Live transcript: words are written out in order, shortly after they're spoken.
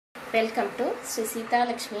Welcome to Sri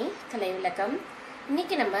Seethalakshmi கலை விளக்கம்.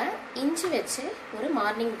 இன்னைக்கு நம்ம இஞ்சி வச்சு ஒரு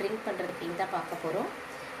மார்னிங் ட்ரிங்க் பண்ணுறதுக்கு தான் பார்க்க போகிறோம்.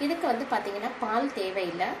 இதுக்கு பார்த்தீங்கன்னா பால்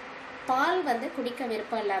தேவையில்லை. பால் குடிக்க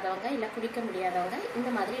விருப்பம் இல்லாதவங்க இல்லை குடிக்க முடியாதவங்க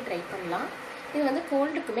இந்த மாதிரி ட்ரை பண்ணலாம். இது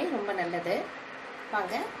கோல்டுக்குமே ரொம்ப நல்லது.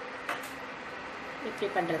 வாங்க எப்படி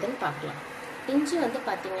பண்ணுறதுன்னு பார்க்கலாம். இஞ்சி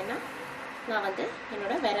பார்த்தீங்கன்னா நான்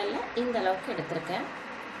என்னோட விரலில் இந்த அளவுக்கு எடுத்திருக்கேன்.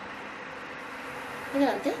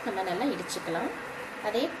 இதை நம்ம நல்லா இடிச்சுக்கலாம்.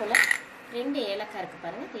 அதே போல் 2 ஏலக்காய் இருக்குது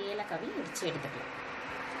பாருங்கள். இந்த ஏலக்காவையும் இடித்து எடுத்துக்கலாம்.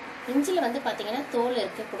 இஞ்சியில் பார்த்தீங்கன்னா தோல்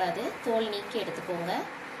இருக்கக்கூடாது. தோல் நீக்கி எடுத்துக்கோங்க.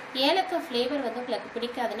 ஏலக்காய் ஃப்ளேவர் உங்களுக்கு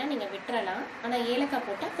பிடிக்காதுன்னா நீங்கள் விட்டுறலாம். ஆனால் ஏலக்காய்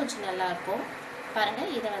போட்டால் கொஞ்சம் நல்லாயிருக்கும். பாருங்கள்,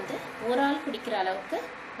 இதை ஒரு ஆள் குடிக்கிற அளவுக்கு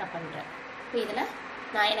நான் பண்ணுறேன். இப்போ இதில்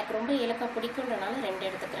நான் எனக்கு ரொம்ப ஏலக்காய் பிடிக்குன்றனால 2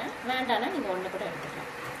 எடுத்துக்கிறேன். வேண்டான்னா நீங்கள் 1 கூட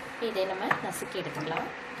எடுத்துக்கலாம். இதை நம்ம நசுக்கி எடுத்துக்கலாம்.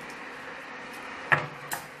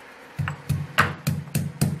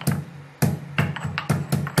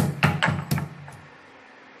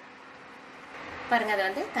 பாருங்கள்,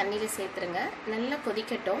 அதை தண்ணியில் சேர்த்துருங்க. நல்லா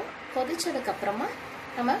கொதிக்கட்டும். கொதிச்சதுக்கப்புறமா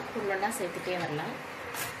நம்ம ஒன்றா சேர்த்துட்டே வரலாம்.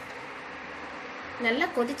 நல்லா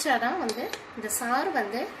கொதிச்சாதான் இந்த சாறு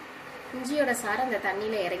இஞ்சியோட சாறு அந்த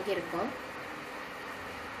தண்ணியில் இறங்கியிருக்கும்.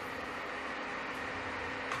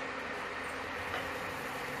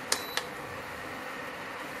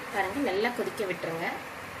 பாருங்கள், நல்லா கொதிக்க விட்டுருங்க.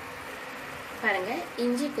 பாருங்கள்,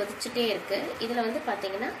 இஞ்சி கொதிச்சுட்டே இருக்குது. இதில்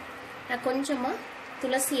பார்த்தீங்கன்னா நான் கொஞ்சமாக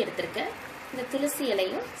துளசி எடுத்திருக்கேன். இந்த துளசி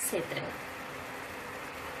இலையும் சேர்த்துருங்க.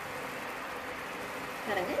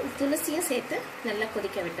 பாருங்க, துளசியும் சேர்த்து நல்லா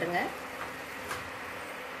கொதிக்க விட்டுருங்க.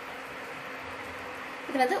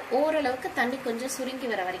 இது ஓரளவுக்கு தண்ணி கொஞ்சம் சுருங்கி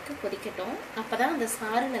வர வரைக்கும் கொதிக்கட்டும். அப்பதான் அந்த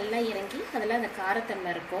சாறு நல்லா இறங்கி அதில் அந்த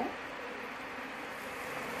காரத்தன்மை இருக்கும்.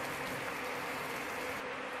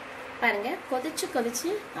 பாருங்க,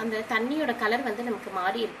 கொதிச்சு அந்த தண்ணியோட கலர் நமக்கு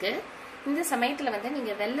மாறி இருக்கு. இந்த சமயத்தில்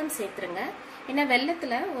நீங்கள் வெல்லம் சேர்த்துருங்க. ஏன்னா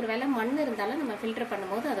வெள்ளத்தில் ஒரு வேளை மண் இருந்தாலும் நம்ம ஃபில்டர்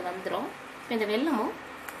பண்ணும்போது அது வந்துடும். இந்த வெல்லமும்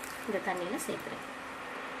இந்த தண்ணியில் சேர்த்துருங்க.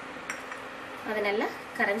 அது நல்லா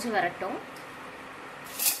கரைஞ்சி வரட்டும்.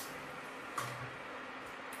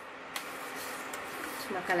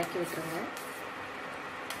 சும்மா கலக்கி விட்டுருங்க.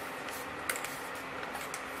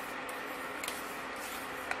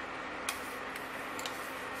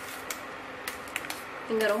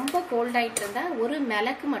 இங்கே ரொம்ப கோல்ட் ஆகிட்டு இருந்தால் ஒரு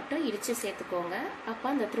மிளகு மட்டும் இடித்து சேர்த்துக்கோங்க. அப்போ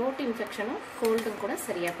அந்த த்ரோட் இன்ஃபெக்ஷனும் கோல்டும் கூட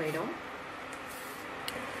சரியாக போயிடும்.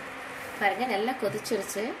 பாருங்கள், நல்லா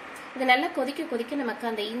கொதிச்சிருச்சு. இது நல்லா கொதிக்க நமக்கு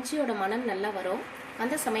அந்த இஞ்சியோட மனம் நல்லா வரும்.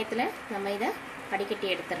 அந்த சமயத்தில் நம்ம இதை வடிகட்டி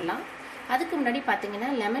எடுத்துடலாம். அதுக்கு முன்னாடி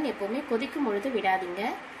பார்த்தீங்கன்னா லெமன் எப்போவுமே கொதிக்கும் பொழுது விடாதீங்க.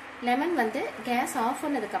 லெமன் கேஸ் ஆஃப்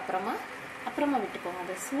பண்ணதுக்கப்புறமா விட்டுக்கோங்க.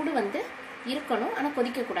 அந்த சூடு இருக்கணும், ஆனால்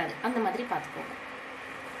கொதிக்கக்கூடாது. அந்த மாதிரி பார்த்துக்கோங்க.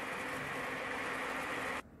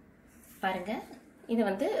 பாருங்க,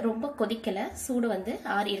 இது ரொம்ப கொதிக்கலை. சூடு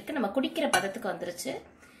ஆறி இருக்கு. நம்ம குடிக்கிற பதத்துக்கு வந்துருச்சு.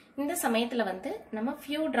 இந்த சமயத்தில் நம்ம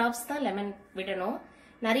ஃபியூ டிராப்ஸ் தான் லெமன் விடணும்.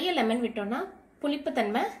 நிறைய லெமன் விட்டோம்னா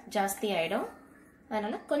புளிப்புத்தன்மை ஜாஸ்தி ஆகிடும்.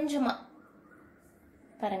 அதனால் கொஞ்சமாக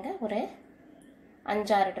பாருங்க, ஒரு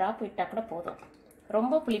 5-6 டிராப் விட்டால் கூட போதும்.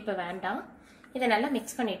 ரொம்ப புளிப்பு வேண்டாம். இதை நல்லா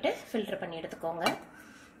மிக்ஸ் பண்ணிவிட்டு ஃபில்டர் பண்ணி எடுத்துக்கோங்க.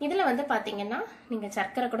 இதில் பார்த்தீங்கன்னா நீங்கள்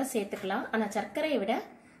சர்க்கரை கூட சேர்த்துக்கலாம். ஆனால் சர்க்கரையை விட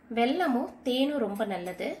வெல்லமும் தேனும் ரொம்ப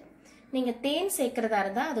நல்லது. நீங்கள் தேன் சேர்க்கிறதா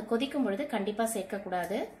இருந்தால் அது கொதிக்கும் பொழுது கண்டிப்பாக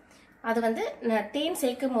சேர்க்கக்கூடாது. அது தேன்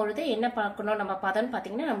சேர்க்கும் பொழுது என்ன பார்க்கணும் நம்ம பதம்னு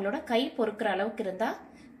பார்த்தீங்கன்னா நம்மளோட கை பொறுக்கிற அளவுக்கு இருந்தால்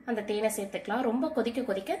அந்த தேனை சேர்த்துக்கலாம். ரொம்ப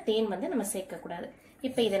கொதிக்க தேன் நம்ம சேர்க்கக்கூடாது.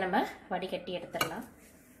 இப்போ இதை நம்ம வடிகட்டி எடுத்துடலாம்.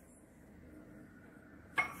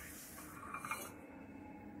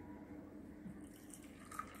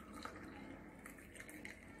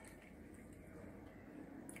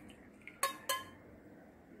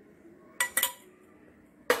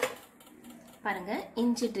 பாருங்க,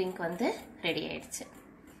 இஞ்சி ட்ரிங்க் ரெடி ஆயிடுச்சு.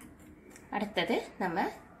 அடுத்தது நம்ம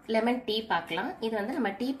லெமன் டீ பார்க்கலாம். இது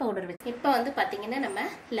நம்ம டீ பவுடர் வச்சு இப்போ பார்த்தீங்கன்னா நம்ம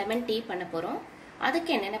லெமன் டீ பண்ண போகிறோம்.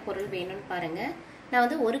 அதுக்கு என்னென்ன பொருள் வேணும்னு பாருங்க.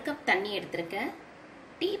 நான் 1 கப் தண்ணி எடுத்திருக்கேன்.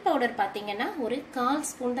 டீ பவுடர் பார்த்தீங்கன்னா ஒரு 1/4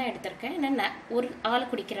 ஸ்பூன் தான் எடுத்திருக்கேன். ஏன்னா ஒரு ஆள்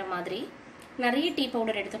குடிக்கிற மாதிரி. நிறைய டீ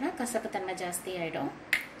பவுடர் எடுத்தோம்னா கசப்பு தன்மை ஜாஸ்தி ஆகிடும்.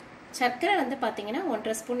 சர்க்கரை பார்த்தீங்கன்னா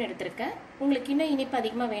 1/2 ஸ்பூன் எடுத்திருக்கேன். உங்களுக்கு இன்னும் இனிப்பு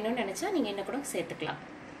அதிகமாக வேணும்னு நினச்சா நீங்கள் இன்னும் கூட சேர்த்துக்கலாம்.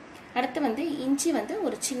 அடுத்து இஞ்சி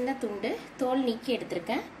ஒரு சின்ன துண்டு தோல் நீக்கி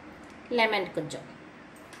எடுத்திருக்கேன். லெமன் கொஞ்சம்.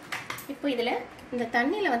 இப்போ இதில் இந்த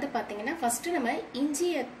தண்ணியில் பார்த்தீங்கன்னா ஃபஸ்ட்டு நம்ம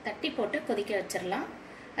இஞ்சியை தட்டி போட்டு கொதிக்க வச்சிடலாம்.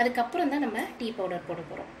 அதுக்கப்புறம் தான் நம்ம டீ பவுடர் போட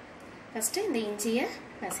போகிறோம். ஃபஸ்ட்டு இந்த இஞ்சியை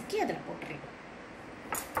நசுக்கி அதில் போட்டுறோம்.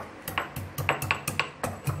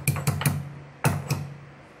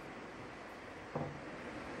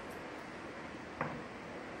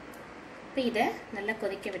 இப்போ இதை நல்லா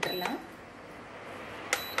கொதிக்க விட்டுடலாம்.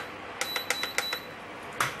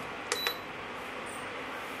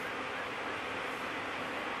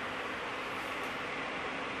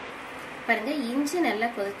 பாருங்க இஞ்சி நல்லா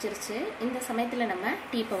கொதிச்சிருச்சு. இந்த சமயத்தில் நம்ம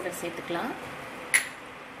டீ பவுடர் சேர்த்துக்கலாம்.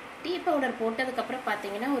 டீ பவுடர் போட்டதுக்கப்புறம்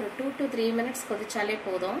பார்த்தீங்கன்னா ஒரு 2 to 3 minutes கொதிச்சாலே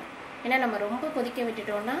போதும். ஏன்னா நம்ம ரொம்ப கொதிக்க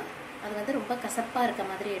விட்டுட்டோம்னா அது வந்து ரொம்ப கசப்பாக இருக்க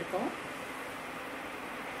மாதிரி இருக்கும்.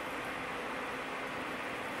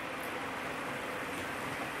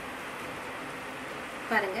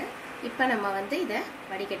 பாருங்க இப்போ நம்ம வந்து இதை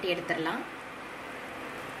வடிகட்டி எடுத்துடலாம்.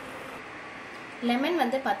 லெமன்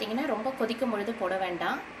வந்து பார்த்தீங்கன்னா ரொம்ப கொதிக்கும் பொழுது போட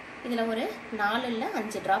வேண்டாம். இதில் ஒரு 4 இல்ல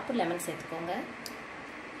 5 ட்ராப் லெமன் சேர்த்துக்கோங்க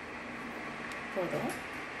போதும்.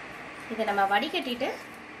 இதை நம்ம வடிகட்டிட்டு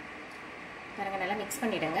பாருங்க நல்லா மிக்ஸ்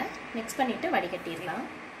பண்ணிடுங்க. மிக்ஸ் பண்ணிட்டு வடிகட்டிடலாம்.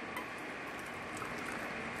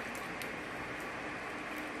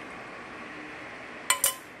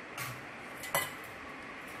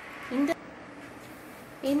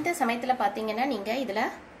 இந்த சமயத்தில் பார்த்தீங்கன்னா நீங்கள்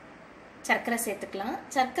இதில் சர்க்கரை சேர்த்துக்கலாம்.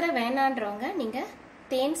 சர்க்கரை வேணான்றவங்க நீங்கள்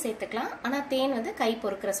தேன் சேர்த்துக்கலாம். ஆனால் தேன் வந்து கை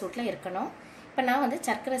பொறுக்கிற சூட்டில் இருக்கணும். இப்போ நான் வந்து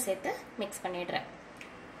சர்க்கரை சேர்த்து மிக்ஸ் பண்ணிடுறேன்.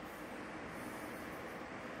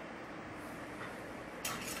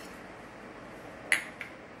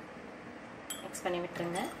 மிக்ஸ் பண்ணி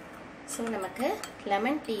விட்டுருங்க. ஸோ நமக்கு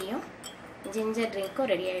லெமன் டீயும் ஜிஞ்சர்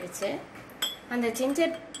ட்ரிங்க்கும் ரெடி ஆயிடுச்சு. அந்த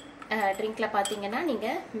ஜிஞ்சர் ட்ரிங்க்கில் பார்த்தீங்கன்னா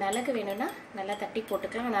நீங்கள் மிளகு வேணும்னா நல்லா தட்டி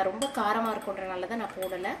போட்டுக்கலாம். ஆனால் ரொம்ப காரமாக இருக்குன்றனால தான் நான்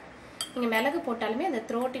போடலை. நீங்கள் மிளகு போட்டாலுமே அந்த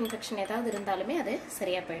த்ரோட் இன்ஃபெக்ஷன் ஏதாவது இருந்தாலுமே அது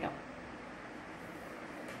சரியாக போயிடும்.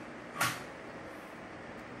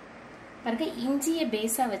 பாருங்க இஞ்சியை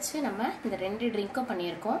பேஸாக வச்சு நம்ம இந்த 2 ட்ரிங்க்கும்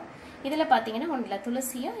பண்ணியிருக்கோம். இதில் பார்த்தீங்கன்னா ஒன்றில்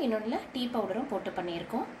துளசியும் இன்னொன்றில் டீ பவுடரும் போட்டு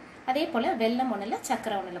பண்ணியிருக்கோம். அதே போல் வெல்லம் ஒன்றில்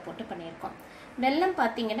சர்க்கரை ஒன்றில் போட்டு பண்ணியிருக்கோம். வெல்லம்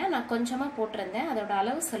பார்த்தீங்கன்னா நான் கொஞ்சமாக போட்டிருந்தேன். அதோட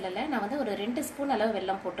அளவு சொல்லலை. நான் வந்து ஒரு 2 ஸ்பூன் அளவு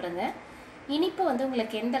வெல்லம் போட்டிருந்தேன். இனிப்பு வந்து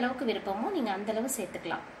உங்களுக்கு எந்த அளவுக்கு விருப்பமோ நீங்கள் அந்த அளவு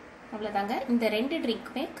சேர்த்துக்கலாம். அவ்வளோதாங்க. இந்த 2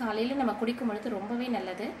 ட்ரிங்க்குமே காலையில் நம்ம குடிக்கும் பொழுது ரொம்பவே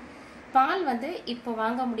நல்லது. பால் வந்து இப்போ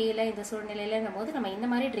வாங்க முடியல இந்த சூழ்நிலையிலன்னும் போது நம்ம இந்த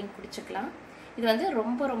மாதிரி ட்ரிங்க் குடிச்சுக்கலாம். இது வந்து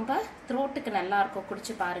ரொம்ப ரொம்ப த்ரோட்டுக்கு நல்லாயிருக்கும்.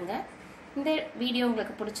 குடிச்சு பாருங்கள். இந்த வீடியோ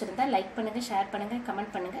உங்களுக்கு பிடிச்சிருந்தா லைக் பண்ணுங்கள், ஷேர் பண்ணுங்கள்,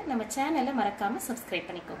 கமெண்ட் பண்ணுங்கள். நம்ம சேனலை மறக்காமல் சப்ஸ்கிரைப்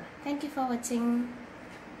பண்ணிக்கோங்க. தேங்க்யூ ஃபார் வாட்சிங்.